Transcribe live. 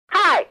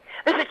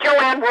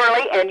Joanne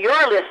Worley, and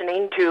you're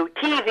listening to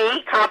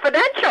TV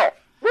Confidential.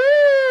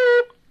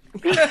 Woo!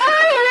 Be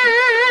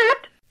quiet!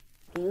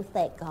 Do you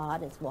think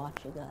God is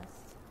watching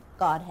us?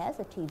 God has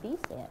a TV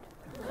set.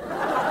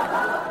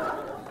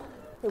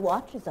 He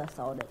watches us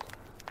on it.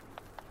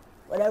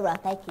 Whenever I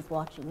think he's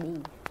watching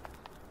me,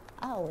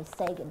 I always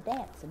sing and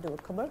dance and do a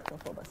commercial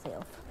for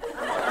myself.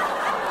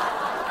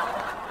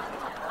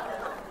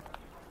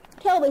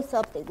 Tell me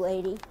something,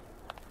 lady.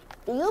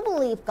 Do you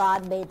believe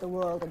God made the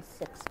world in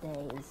 6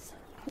 days?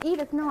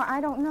 Edith, no,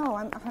 I don't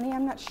know. Honey,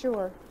 I'm not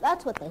sure.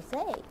 That's what they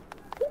say.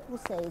 People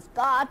say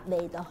God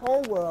made the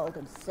whole world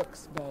in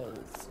 6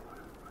 days.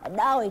 And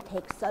now he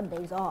takes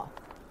Sundays off,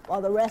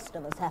 while the rest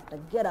of us have to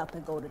get up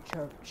and go to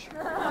church.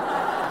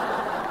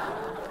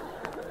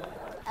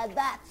 And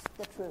that's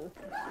the truth.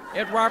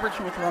 Ed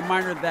Robertson with a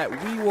reminder that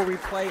we will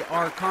replay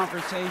our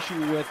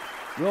conversation with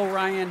Will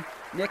Ryan,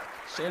 Nick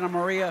Santa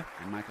Maria,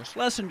 and Michael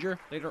Schlesinger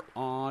later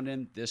on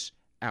in this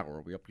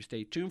hour. We hope you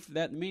stay tuned for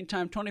that. In the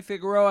meantime, Tony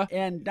Figueroa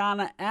and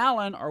Donna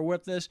Allen are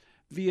with us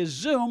via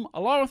Zoom,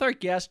 along with our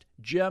guest,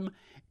 Jim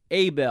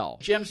Abell.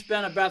 Jim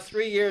spent about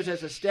 3 years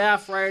as a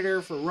staff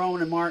writer for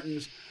Rowan and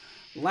Martin's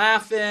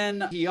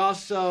Laugh-In. He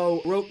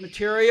also wrote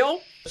material,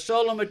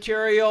 solo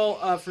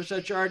material for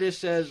such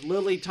artists as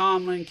Lily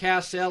Tomlin,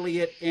 Cass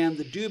Elliot, and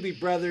the Doobie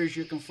Brothers.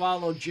 You can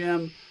follow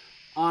Jim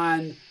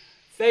on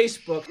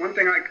Facebook. One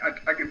thing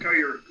I can tell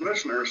your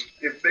listeners,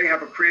 if they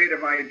have a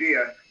creative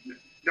idea,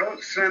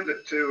 don't send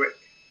it to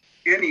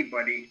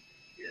anybody.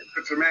 If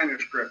it's a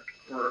manuscript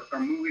or a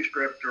movie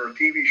script or a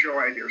TV show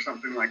idea or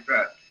something like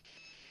that,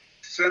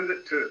 send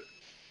it to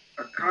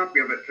a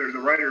copy of it to the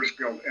Writers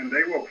Guild, and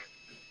they'll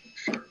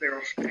stamp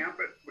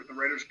it with the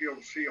Writers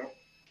Guild seal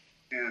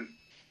and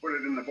put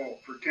it in the vault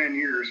for 10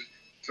 years,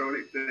 so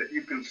that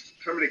you can,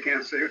 somebody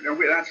can't say, no,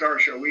 that's our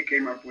show, we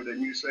came up with it,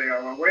 and you say,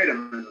 oh, well, wait a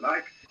minute,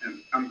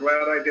 and I'm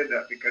glad I did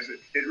that, because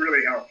it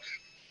really helps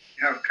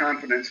have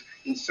confidence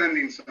in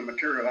sending some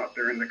material out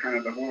there in the kind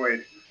of the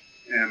void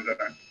and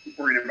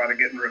worrying about it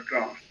getting ripped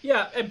off.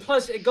 Yeah, and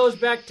plus it goes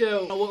back to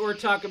what we were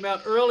talking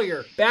about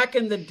earlier. Back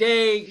in the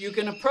day, you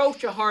can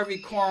approach a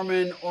Harvey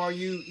Korman, or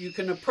you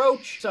can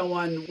approach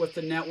someone with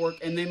the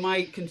network, and they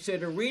might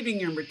consider reading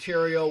your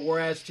material,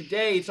 whereas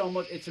today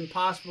it's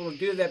impossible to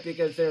do that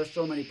because there are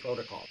so many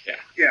protocols.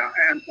 Yeah,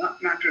 and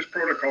not just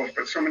protocols,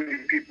 but so many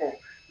people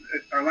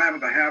are liable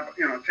to have,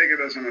 take it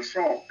as an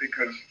assault,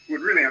 because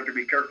we'd really have to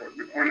be careful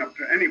going up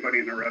to anybody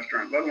in the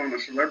restaurant, let alone a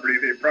celebrity.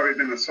 They've probably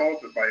been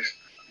assaulted by,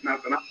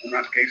 not in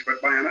that case,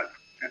 but by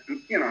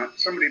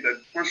somebody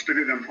that wants to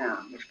do them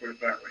harm, let's put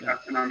it that way. Yeah.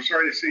 And I'm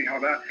sorry to see how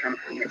that kind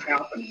of thing has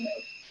happened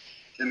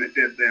than it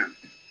did then.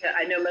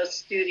 I know most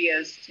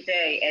studios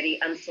today,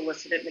 any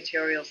unsolicited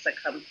materials that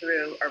come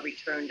through are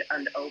returned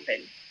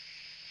unopened.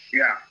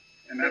 Yeah,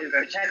 and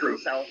that's true.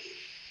 Themselves.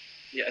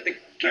 Yeah, I think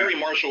Gary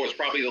Marshall was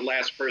probably the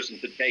last person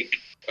to take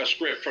a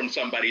script from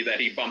somebody that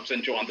he bumps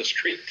into on the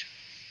street.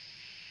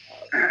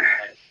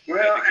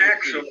 Well,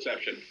 actually,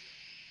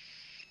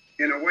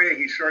 in a way,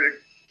 he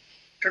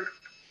took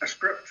a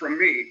script from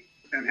me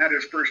and had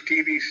his first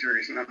TV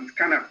series. And I'm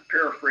kind of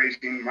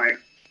paraphrasing my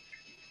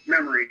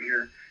memory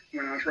here.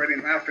 When I was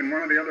writing Laugh-In,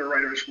 one of the other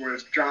writers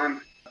was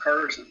John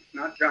Carson,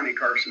 not Johnny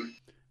Carson.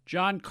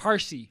 John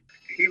Carsey.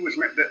 He was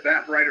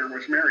that writer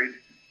was married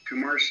to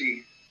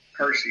Marcy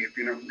Carsey, if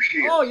you know who she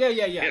is. Oh, yeah.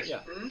 Yes. Yeah.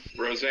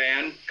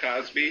 Roseanne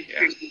Cosby.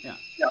 Yeah,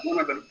 one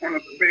of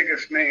the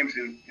biggest names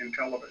in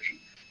television.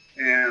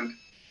 And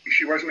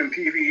she wasn't in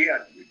TV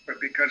yet, but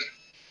because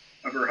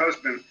of her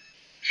husband,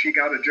 she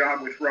got a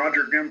job with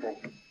Roger Gimbel,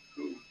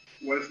 who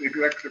was the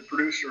executive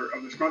producer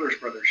of the Smothers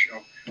Brothers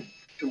show,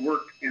 to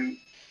work in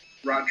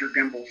Roger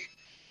Gimbel's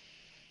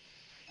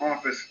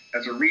office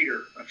as a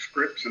reader of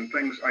scripts and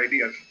things,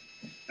 ideas.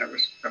 That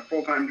was a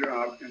full-time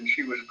job, and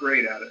she was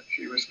great at it.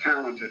 She was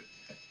talented.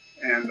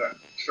 And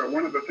so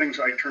one of the things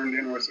I turned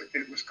in was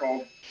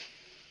called,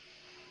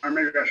 or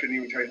maybe I shouldn't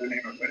even tell you the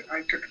name of it, but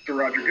I took it to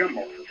Roger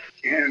Gimbel.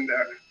 And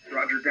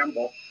Roger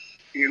Gimbel,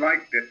 he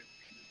liked it.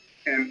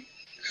 And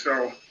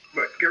so,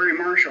 but Gary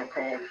Marshall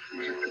called,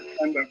 was a good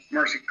friend of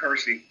Marcy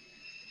Carsey,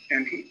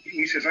 and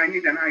he says, I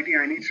need an idea,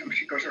 I need some.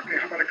 She goes, okay,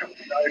 how about a couple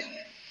of guys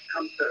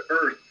come to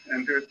Earth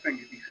and do a thing?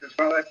 He says,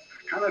 well, that's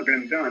kind of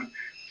been done.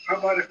 How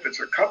about if it's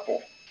a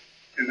couple?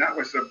 And that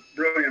was a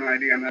brilliant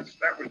idea, and that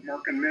was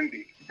Mork and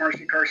Mindy.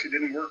 Marcy Carsey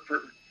didn't work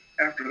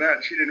after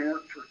that, she didn't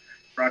work for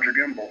Roger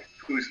Gimbel,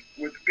 who's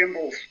with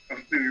Gimbels of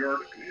New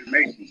York,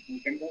 Masons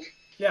and Gimbels.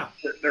 Yeah.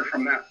 They're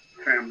from that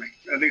family,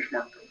 at least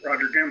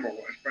Roger Gimbel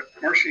was. But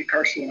Marcy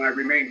Carsey and I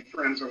remained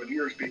friends over the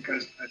years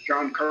because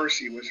John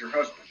Carsey was her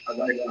husband. I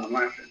write down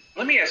Laugh-In.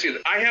 Let me ask you,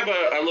 I have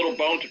a little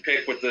bone to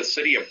pick with the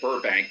city of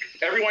Burbank.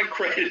 Everyone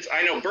credits,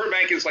 I know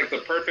Burbank is like the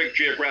perfect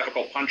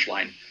geographical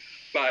punchline,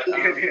 but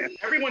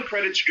everyone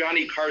credits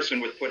Johnny Carson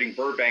with putting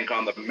Burbank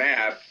on the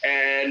map,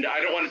 and I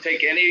don't want to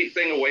take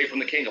anything away from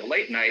the king of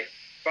late night,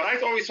 but I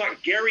always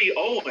thought Gary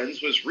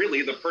Owens was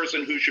really the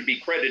person who should be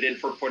credited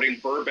for putting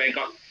Burbank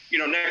on,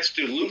 next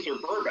to Luther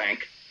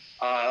Burbank.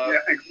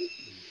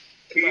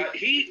 But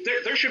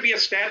there should be a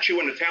statue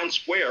in the town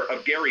square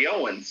of Gary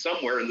Owens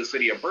somewhere in the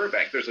city of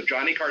Burbank. There's a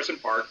Johnny Carson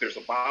Park, there's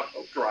a Bob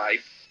Hope Drive,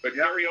 but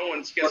Gary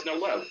Owens gets no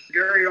love.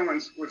 Gary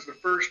Owens was the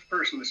first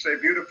person to say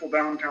beautiful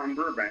downtown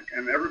Burbank,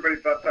 and everybody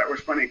thought that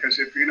was funny because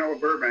if you know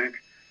Burbank,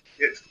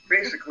 it's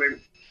basically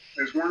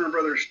there's Warner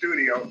Brothers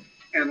Studio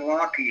and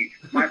Lockheed.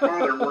 My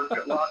father worked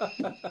at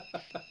Lockheed.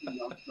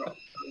 So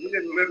we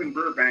didn't live in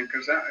Burbank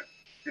because that,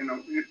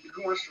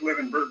 who wants to live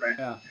in Burbank?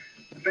 Yeah.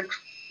 I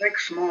think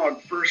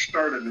smog first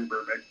started in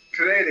Burbank.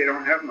 Today they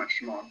don't have much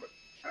smog, but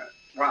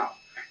wow.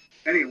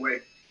 Anyway,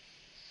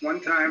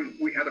 one time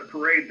we had a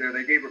parade there.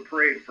 They gave a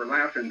parade for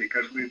Laugh-In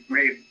because we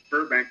made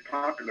Burbank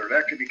popular. It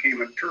actually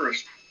became a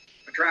tourist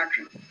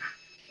attraction.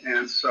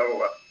 And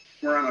so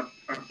we're on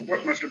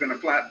what must have been a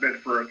flatbed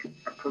for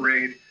a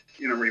parade,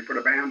 where you put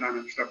a band on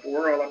it and stuff. But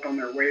we're all up on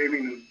there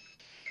waving and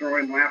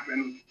throwing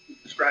Laugh-In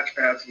scratch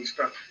pads and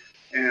stuff.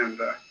 And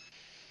the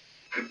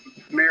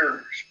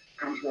mayor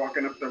comes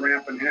walking up the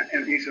ramp, and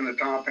he's in a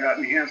top hat,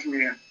 and he hands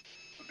me a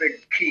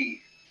big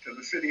key to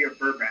the city of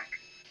Burbank.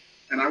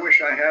 And I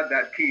wish I had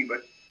that key,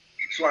 but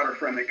Slaughter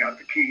Friendly got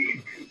the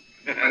key.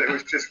 But it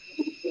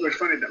was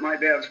funny that my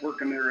dad's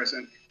working there as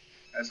an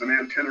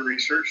antenna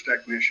research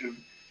technician,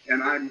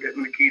 and I'm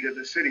getting the key to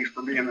the city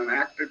for being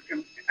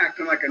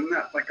acting like a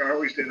nut, like I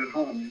always did at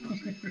home.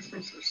 There's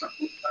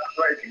something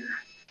right here.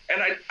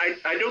 And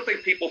I don't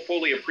think people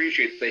fully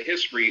appreciate the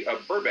history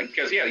of Burbank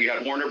because, you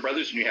had Warner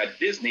Brothers and you had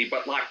Disney,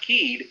 but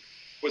Lockheed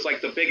was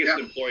like the biggest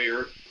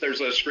employer.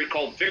 There's a street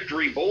called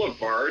Victory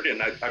Boulevard,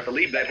 and I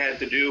believe that had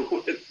to do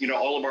with,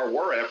 all of our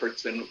war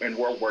efforts in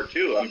World War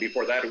II. I mean,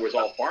 before that, it was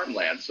all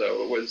farmland.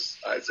 So it was,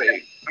 I'd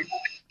say,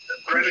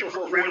 crucial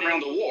for winning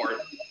the war.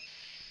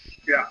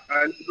 Yeah,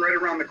 right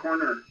around the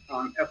corner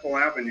on Ethel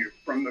Avenue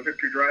from the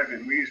Victory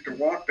Drive-In. We used to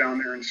walk down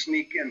there and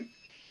sneak in.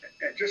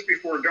 Just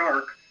before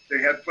dark, they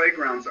had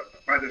playgrounds up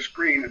by the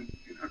screen, and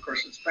of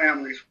course it's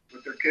families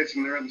with their kids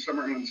in there, and some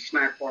are in the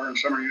snack bar, and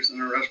some are using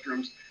the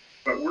restrooms.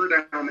 But we're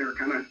down there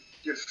kind of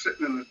just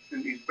sitting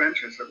in these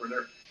benches that were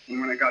there.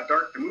 And when it got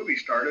dark, the movie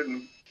started,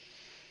 and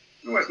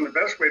it wasn't the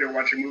best way to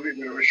watch a movie,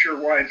 but it was sure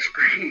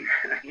widescreen.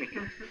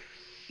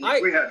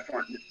 We had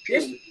fun.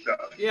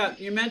 Yeah,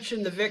 you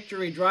mentioned the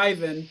Victory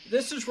Drive-In.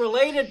 This is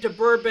related to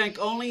Burbank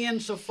only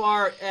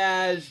insofar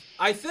as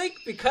I think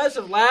because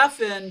of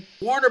Laugh-In,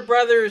 Warner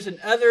Brothers and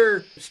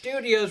other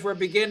studios were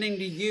beginning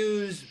to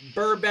use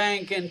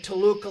Burbank and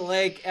Toluca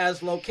Lake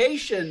as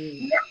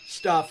location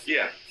stuff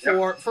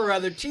for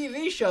other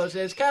TV shows.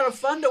 And it's kind of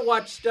fun to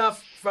watch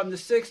stuff from the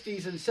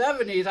 60s and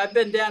 70s. I've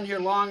been down here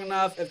long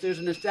enough. If there's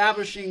an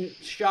establishing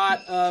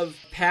shot of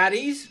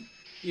Patty's,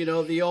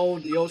 the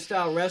old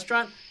style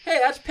restaurant. Hey,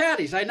 that's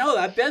Patty's. I know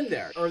that. I've been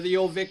there. Or the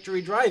old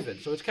Victory Drive-In.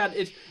 So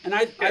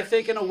I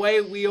think in a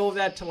way we owe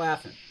that to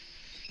Laugh-In.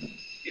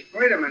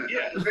 Wait a minute.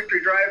 Yeah. The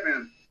Victory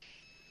Drive-In.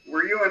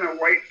 Were you in a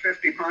white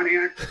 50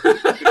 Pontiac?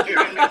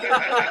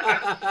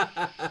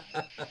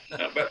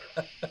 But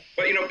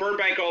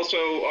Burbank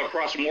also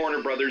across from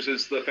Warner Brothers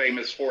is the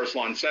famous Forest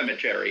Lawn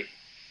Cemetery,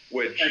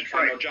 which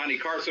I know Johnny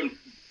Carson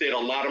did a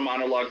lot of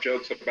monologue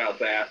jokes about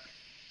that.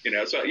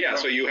 So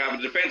you have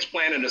a defense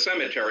plan and a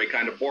cemetery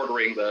kind of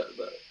bordering the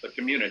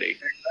community.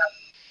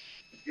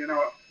 Exactly.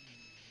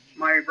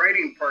 My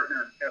writing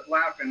partner at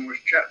Laugh-In was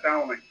Chet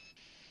Dowling.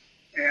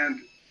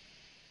 And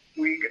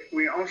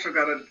we also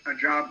got a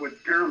job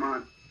with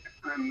Paramount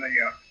on the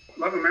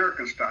Love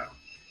American Style.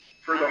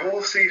 For the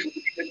whole season,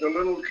 we did the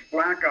little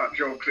blackout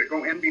jokes that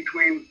go in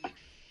between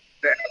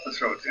the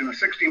episodes. In a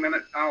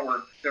 60-minute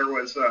hour, there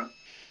was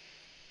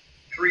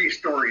 3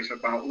 stories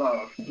about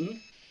love,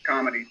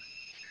 comedy.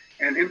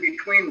 And in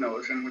between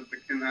those, and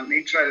on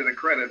each side of the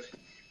credits,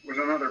 was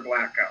another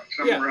blackout.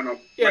 Some were in a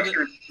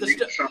Western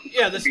street.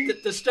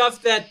 The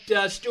stuff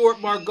that Stuart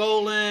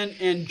Margolin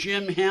and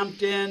Jim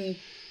Hampton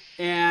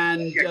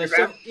and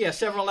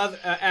several other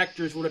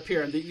actors would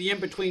appear in the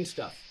in-between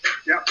stuff.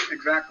 Yeah,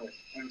 exactly.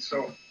 And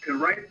so to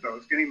write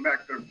those, getting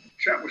back to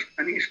Chet was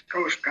an East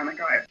Coast kind of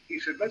guy. He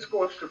said, let's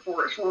go up to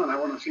Forest Lawn. I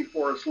want to see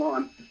Forest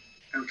Lawn.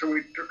 And so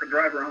we took a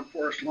drive around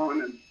Forest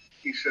Lawn, and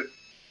he said,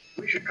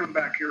 we should come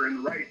back here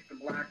and write the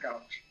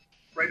blackouts,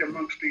 right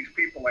amongst these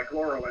people like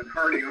Laurel and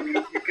Hardy. I mean,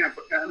 you can't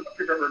put, I don't know if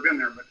you've ever been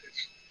there, but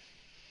it's,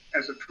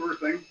 as a tour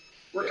thing,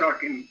 we're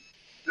talking,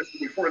 this is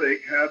before they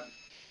had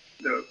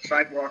the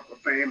Sidewalk of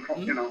Fame,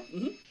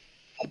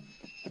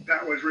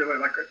 that was really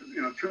like,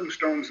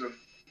 tombstones of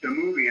the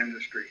movie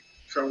industry.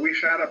 So we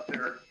sat up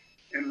there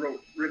and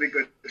wrote really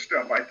good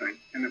stuff, I think,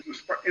 and it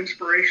was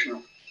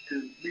inspirational.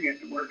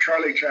 Where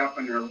Charlie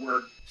Chaplin or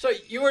where. So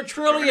you were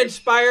truly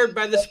inspired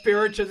by the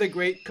spirits of the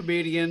great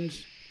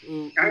comedians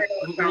who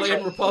lay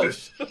in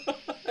repose.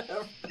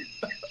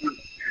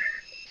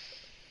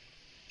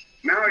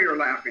 Now you're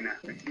laughing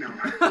at me. No.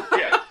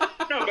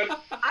 No,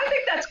 but I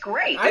think that's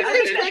great. I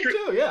think so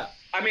too. Yeah.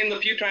 I mean, the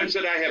few times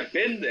that I have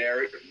been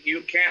there,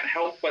 you can't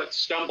help but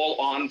stumble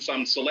on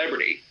some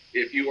celebrity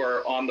if you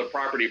are on the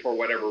property for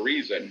whatever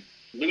reason.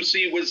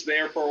 Lucy was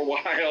there for a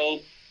while.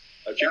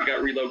 She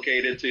got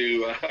relocated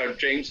to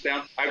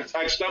Jamestown.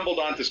 I've stumbled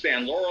onto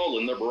Stan Laurel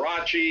and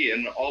Liberace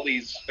and all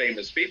these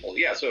famous people.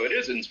 Yeah, so it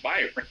is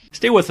inspiring.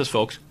 Stay with us,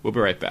 folks. We'll be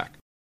right back.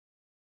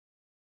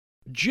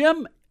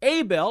 Jim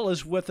Abell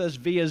is with us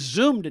via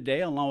Zoom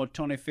today, along with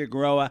Tony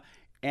Figueroa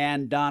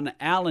and Don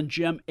Allen.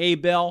 Jim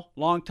Abell,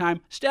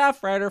 longtime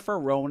staff writer for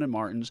Rowan and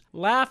Martin's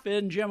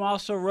Laugh-In. Jim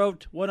also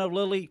wrote one of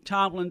Lily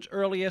Tomlin's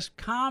earliest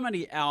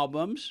comedy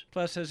albums.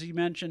 Plus, as he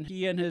mentioned,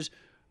 he and his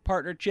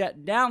partner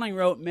Chet Dowling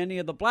wrote many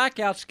of the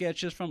Blackout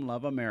sketches from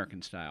Love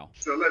American Style.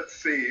 So let's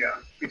see,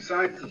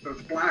 besides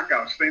those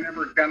Blackouts, they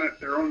never got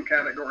their own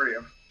category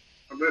of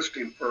a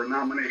listing for a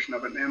nomination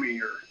of an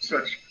Emmy or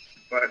such.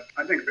 But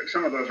I think that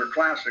some of those are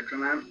classics,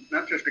 and I'm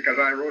not just because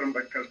I wrote them,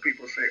 but because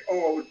people say,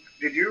 "Oh,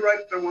 did you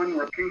write the one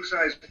where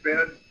king-sized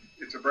bed?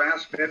 It's a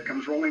brass bed,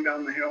 comes rolling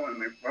down the hill, and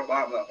they blah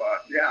blah blah blah."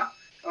 Yeah,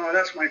 oh,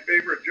 that's my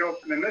favorite joke.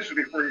 And then this is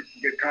before you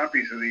can get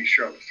copies of these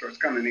shows, so it's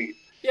kind of neat.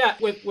 Yeah,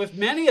 with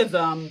many of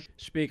them,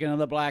 speaking of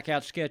the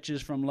Blackout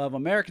sketches from Love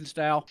American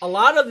Style, a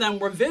lot of them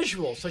were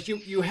visual. So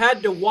you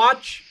had to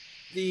watch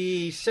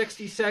the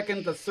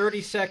 60-second, the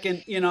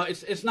 30-second. You know,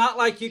 it's not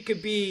like you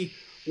could be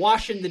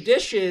washing the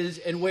dishes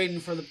and waiting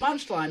for the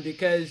punchline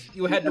because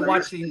you had to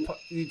watch the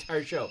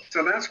entire show.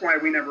 So that's why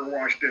we never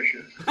wash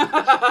dishes.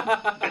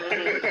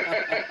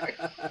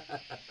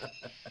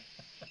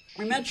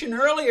 We mentioned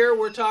earlier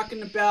we're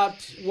talking about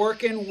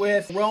working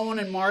with Rowan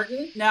and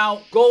Martin.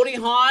 Now, Goldie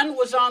Hawn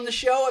was on the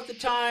show at the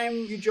time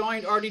you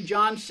joined Artie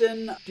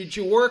Johnson. Did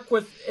you work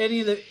with any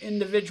of the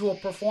individual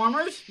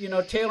performers,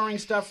 tailoring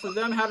stuff for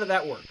them? How did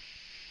that work?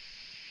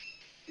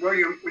 Well,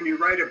 when you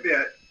write a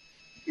bit,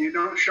 you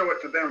don't show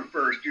it to them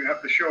first. You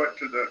have to show it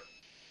to the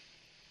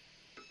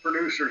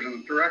producers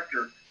and the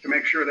director to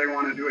make sure they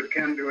want to do it,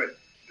 can do it,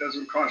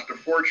 doesn't cost a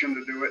fortune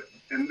to do it.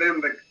 And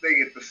then they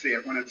get to see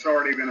it when it's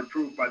already been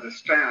approved by the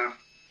staff.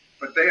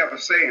 But they have a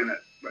say in it.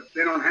 But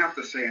they don't have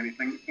to say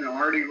anything.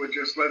 Artie would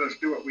just let us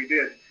do what we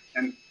did.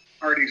 And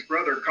Artie's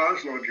brother,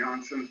 Coslow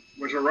Johnson,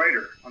 was a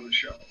writer on the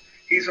show.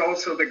 He's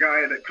also the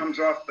guy that comes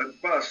off the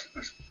bus.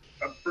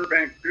 A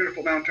Burbank,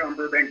 beautiful downtown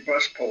Burbank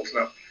bus pulls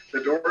up.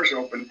 The doors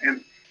open,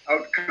 and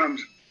out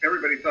comes,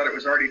 everybody thought it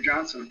was Artie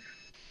Johnson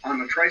on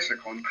the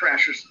tricycle and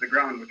crashes to the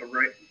ground with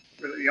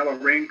a yellow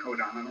raincoat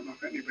on. I don't know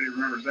if anybody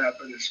remembers that,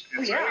 but it's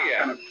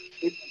kind of,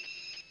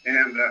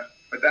 and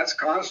but that's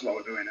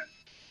Coslow doing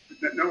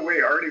it. No way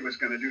Artie was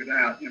going to do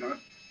that.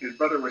 His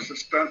brother was a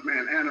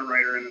stuntman and a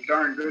writer, and a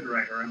darn good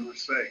writer, I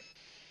must say.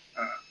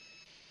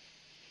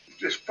 It's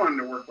just fun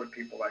to work with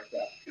people like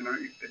that.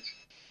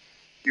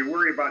 You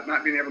worry about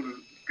not being able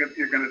to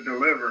you're going to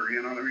deliver.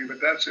 You know what I mean? But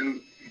that's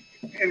in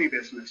any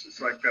business. It's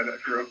like that.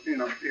 If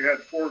you had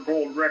 4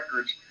 gold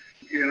records,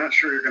 you're not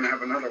sure you're going to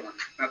have another one.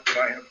 Not that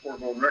I have 4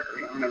 gold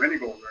records. I don't have any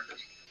gold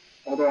records.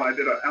 Although I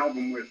did an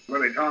album with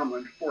Lily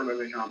Tomlin, for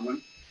Lily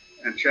Tomlin,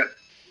 and Chet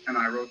and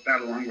I wrote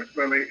that along with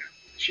Lily.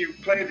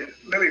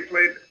 Lily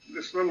played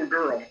this little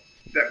girl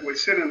that would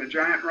sit in a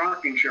giant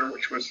rocking chair,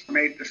 which was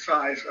made the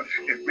size of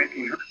it,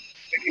 making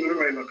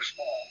Lily look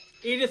small.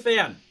 Edith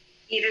Ann.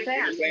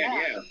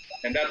 Yeah.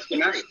 And that's the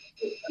truth.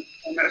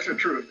 And that's the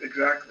truth,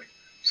 exactly.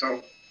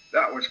 So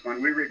that was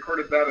fun. We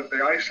recorded that at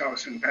the Ice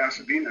House in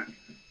Pasadena,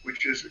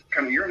 which is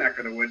kind of your neck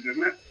of the woods,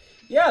 isn't it?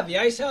 Yeah, the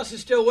Ice House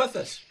is still with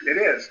us. It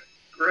is.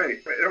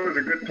 Great. It was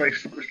a good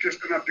place. It was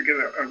just enough to get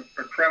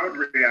a crowd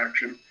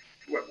reaction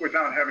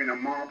without having a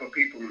mob of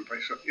people in the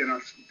place. So,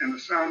 and the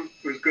sound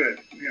was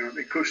good.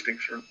 The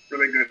acoustics were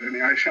really good in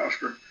the Ice House.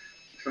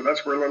 So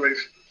that's where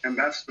Lily's And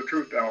That's the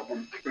Truth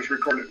album was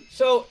recorded.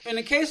 So in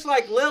a case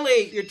like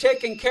Lily, you're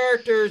taking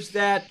characters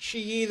that she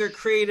either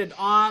created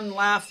on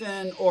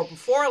Laugh-In or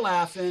before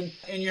Laugh-In,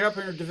 and you're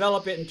helping her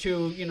develop it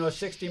into, a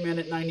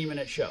 60-minute,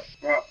 90-minute show.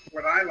 Well,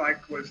 what I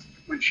liked was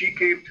when she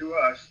came to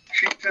us,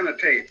 she sent a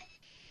tape.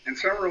 And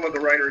several of the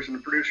writers and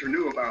the producer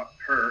knew about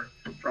her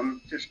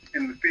from just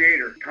in the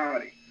theater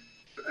comedy.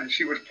 And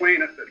she was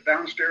playing at the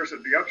downstairs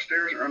at the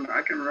upstairs, or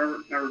I can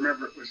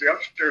remember it was the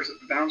upstairs at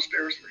the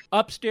downstairs.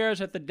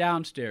 Upstairs at the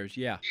downstairs,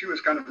 yeah. She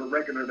was kind of a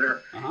regular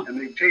there, and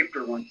they taped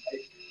her one day,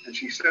 and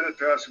she sent it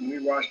to us, and we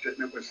watched it,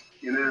 and it was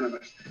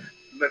unanimous.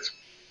 Let's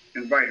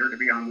invite her to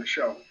be on the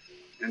show.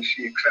 And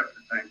she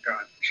accepted, thank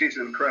God. She's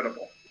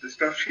incredible. The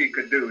stuff she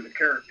could do, the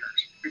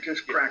characters, we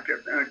just cracked it.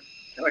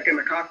 Like in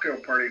the cocktail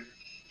party,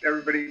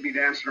 everybody would be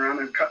dancing around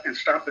and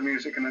stop the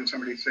music, and then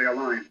somebody'd say a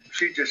line.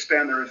 She'd just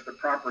stand there as the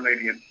proper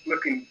lady and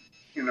looking,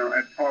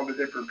 at all the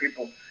different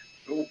people.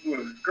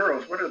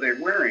 Girls, what are they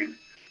wearing?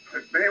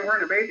 They ain't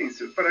wearing a bathing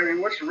suit. But,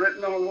 what's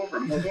written all over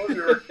them? Well, those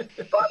are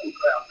body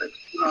graphics.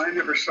 I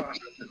never saw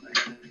such a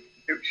thing.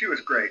 She was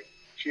great.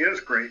 She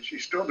is great.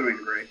 She's still doing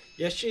great.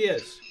 Yes, she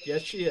is.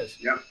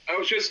 Yeah. I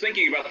was just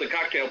thinking about the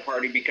cocktail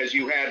party because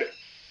you had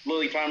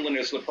Lily Tomlin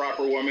as the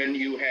proper woman.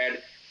 You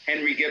had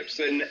Henry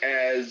Gibson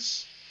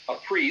as a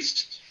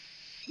priest,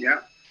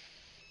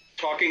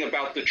 talking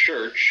about the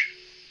church,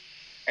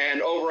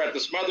 and over at the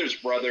Smothers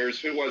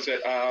Brothers,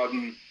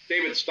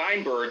 David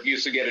Steinberg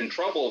used to get in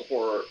trouble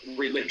for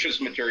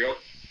religious material.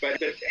 But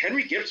did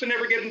Henry Gibson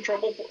ever get in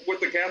trouble with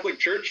the Catholic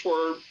Church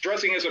for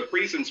dressing as a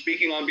priest and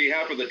speaking on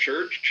behalf of the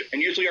church?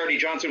 And usually Artie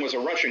Johnson was a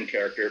Russian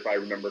character, if I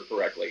remember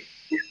correctly.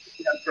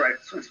 That's right.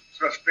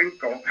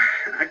 Svaspinko.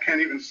 I can't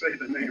even say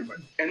the name. But.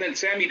 And then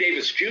Sammy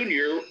Davis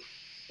Jr.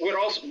 would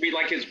also be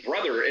like his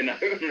brother in a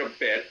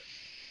bit.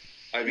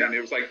 I mean,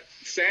 It was like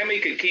Sammy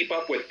could keep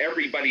up with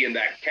everybody in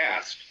that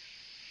cast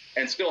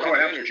and still have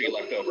energy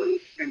left over.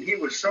 And he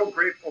was so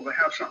grateful to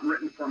have something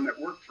written for him that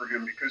worked for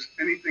him, because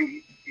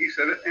anything he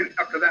said, and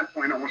up to that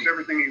point, almost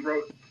everything he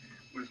wrote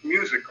was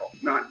musical,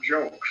 not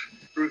jokes.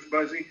 Ruth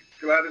Buzzy,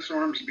 Gladys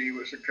Ormsby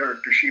was a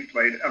character she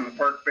played on the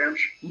park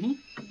bench,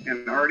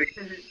 and Artie,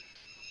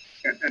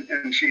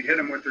 and she'd hit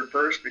him with her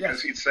purse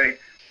because he'd say,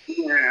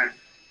 yeah,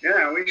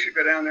 we should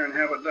go down there and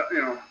have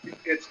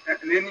it's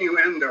an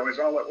innuendo is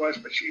all it was,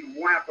 but she'd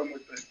whap him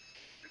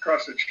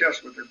across the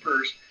chest with her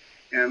purse.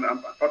 And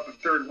about the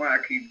third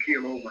whack, he'd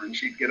keel over, and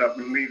she'd get up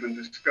and leave in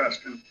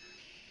disgust. And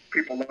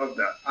people loved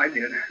that. I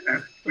did.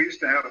 And we used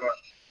to have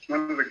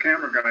one of the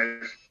camera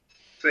guys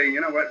say,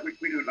 you know what,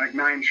 we do like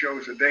 9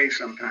 shows a day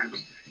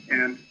sometimes.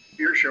 And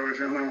your show is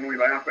the only one we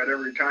laugh at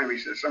every time. He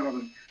says some of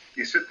them,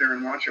 you sit there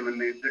and watch them, and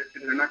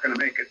they're not going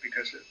to make it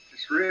because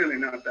it's really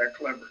not that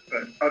clever.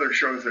 But other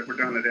shows that were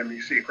done at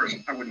MEC, of course,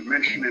 I wouldn't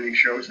mention any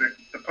shows. That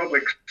the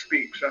public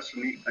speaks. That's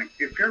the neat thing.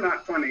 If you're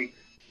not funny,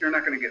 you're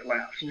not going to get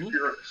laughs. If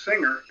you're a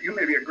singer, you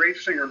may be a great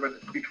singer,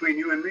 but between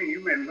you and me, you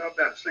may love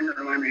that singer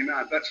and I may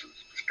not. That's the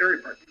scary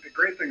part. The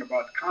great thing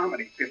about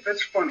comedy, if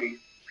it's funny,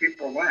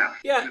 people laugh.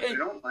 Yeah, and if they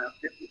don't laugh,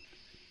 get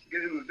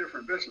into a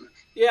different business.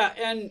 Yeah,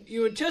 and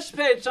you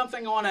anticipated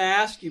something I want to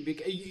ask you.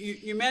 Because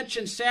you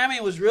mentioned Sammy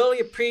was really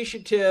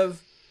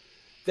appreciative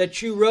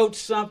that you wrote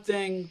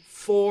something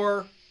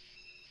for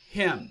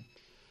him.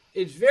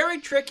 It's very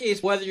tricky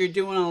whether you're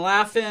doing a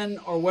laugh-in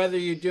or whether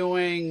you're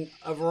doing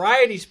a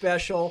variety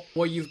special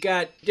where you've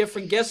got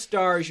different guest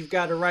stars you've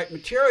got to write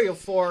material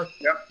for.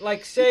 Yep.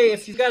 Like, say,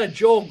 if you've got a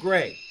Joel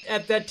Grey.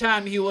 At that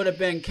time, he would have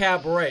been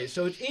Cabaret.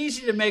 So it's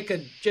easy to make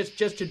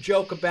just a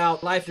joke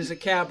about life as a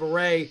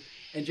cabaret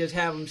and just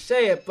have him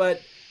say it.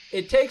 But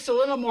it takes a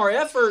little more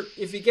effort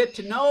if you get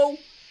to know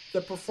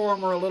the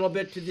performer a little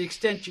bit to the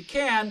extent you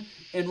can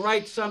and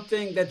write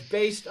something that's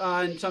based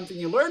on something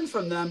you learned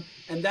from them,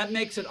 and that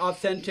makes it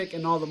authentic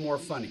and all the more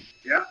funny.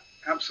 Yeah,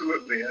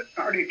 absolutely.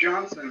 Artie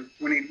Johnson,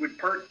 when he would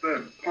part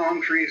the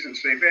palm trees and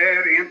say,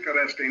 very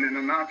interesting, in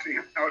a Nazi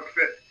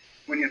outfit,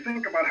 when you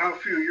think about how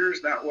few years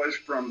that was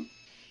from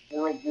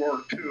World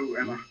War II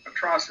and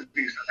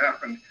atrocities that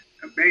happened,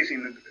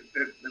 amazing that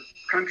the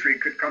country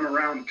could come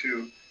around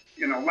to,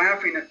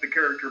 laughing at the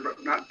character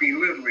but not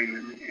belittling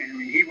him. I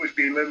mean, he was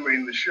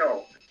belittling the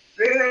show.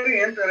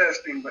 Very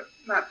interesting, but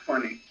not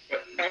funny.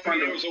 But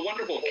it was a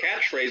wonderful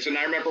catchphrase, and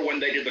I remember when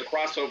they did the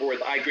crossover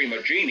with I Dream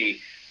of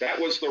Jeannie, that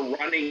was the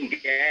running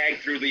gag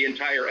through the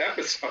entire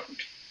episode.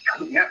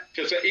 Yeah.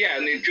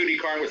 And then Judy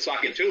Carn would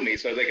sock it to me,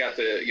 so they got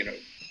to,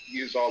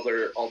 use all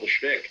the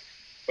shtick.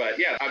 But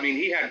yeah, I mean,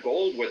 he had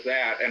gold with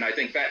that, and I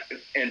think that,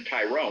 and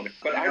Tyrone.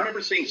 But I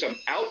remember seeing some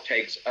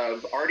outtakes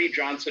of Artie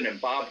Johnson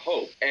and Bob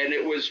Hope, and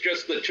it was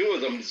just the two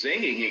of them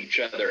zinging each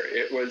other.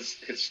 It was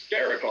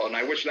hysterical, and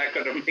I wish that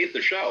could have made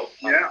the show.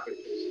 Yeah.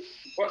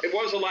 It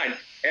was a line,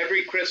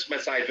 every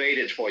Christmas I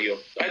waited for you.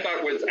 I thought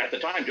it was, at the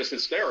time, just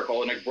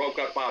hysterical, and it broke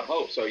up Bob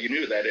Hope, so you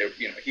knew that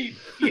he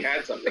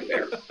had something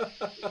there.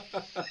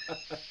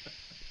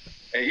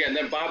 And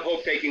then Bob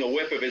Hope taking a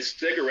whiff of his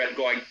cigarette and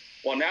going,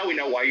 well, now we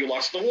know why you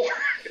lost the war.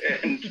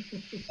 And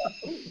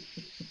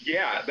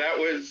yeah, that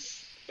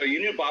was,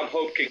 you knew Bob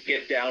Hope could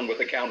get down with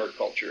the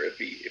counterculture if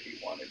he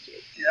wanted to.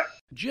 Yeah.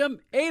 Jim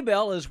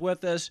Abell is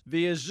with us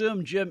via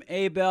Zoom. Jim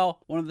Abell,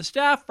 one of the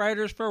staff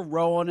writers for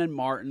Rowan and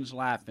Martin's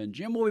Laugh-In.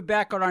 Jim will be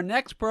back on our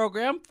next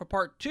program for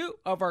part 2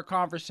 of our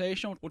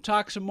conversation. We'll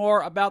talk some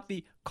more about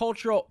the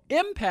cultural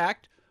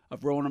impact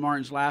of Rowan and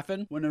Martin's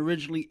Laugh-In when it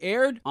originally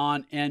aired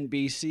on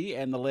NBC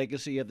and the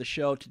legacy of the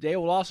show today.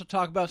 We'll also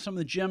talk about some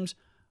of Jim's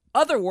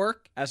other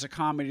work as a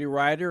comedy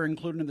writer,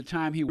 including the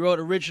time he wrote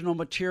original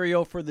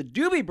material for the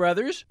Doobie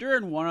Brothers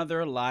during one of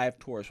their live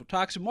tours. We'll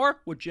talk some more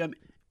with Jim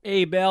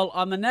Abell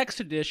on the next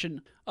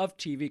edition of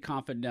TV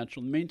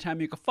Confidential. In the meantime,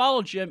 you can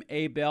follow Jim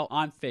Abell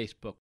on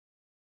Facebook.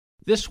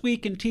 This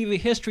Week in TV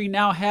History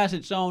now has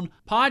its own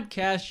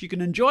podcast. You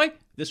can enjoy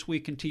This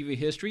Week in TV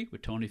History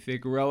with Tony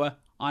Figueroa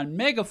on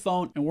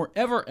Megaphone and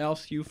wherever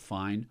else you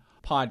find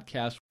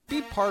podcasts.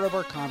 Be part of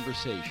our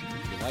conversation.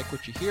 If you like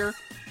what you hear,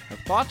 have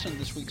thoughts on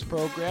this week's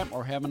program,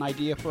 or have an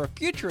idea for a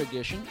future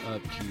edition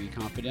of TV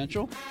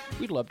Confidential,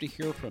 we'd love to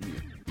hear from you.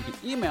 You can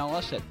email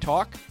us at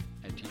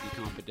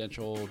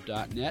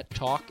talk@tvconfidential.net,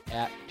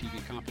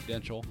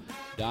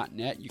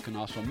 talk@tvconfidential.net. You can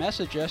also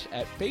message us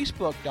at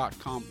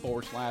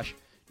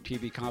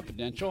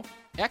facebook.com/tvconfidential,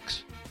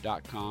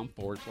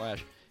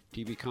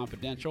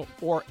 x.com/tvconfidential,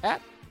 or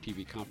at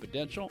TV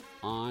Confidential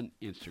on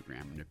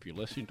Instagram. And if you're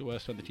listening to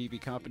us on the TV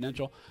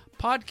Confidential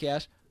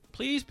podcast,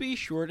 please be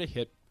sure to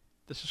hit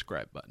the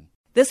subscribe button.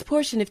 This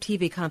portion of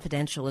TV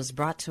Confidential is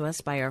brought to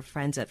us by our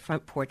friends at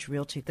Front Porch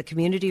Realty, the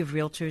community of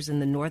realtors in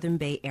the Northern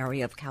Bay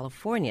Area of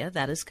California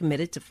that is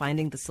committed to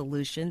finding the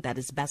solution that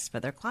is best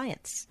for their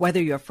clients.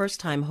 Whether you're a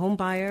first-time home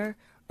buyer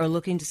or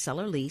looking to sell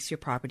or lease your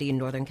property in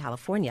Northern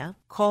California,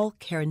 call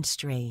Karen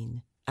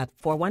Strain at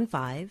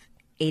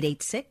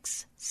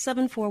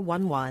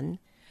 415-886-7411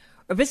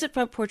 or visit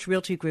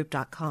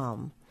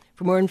frontporchrealtygroup.com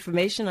for more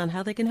information on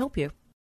how they can help you.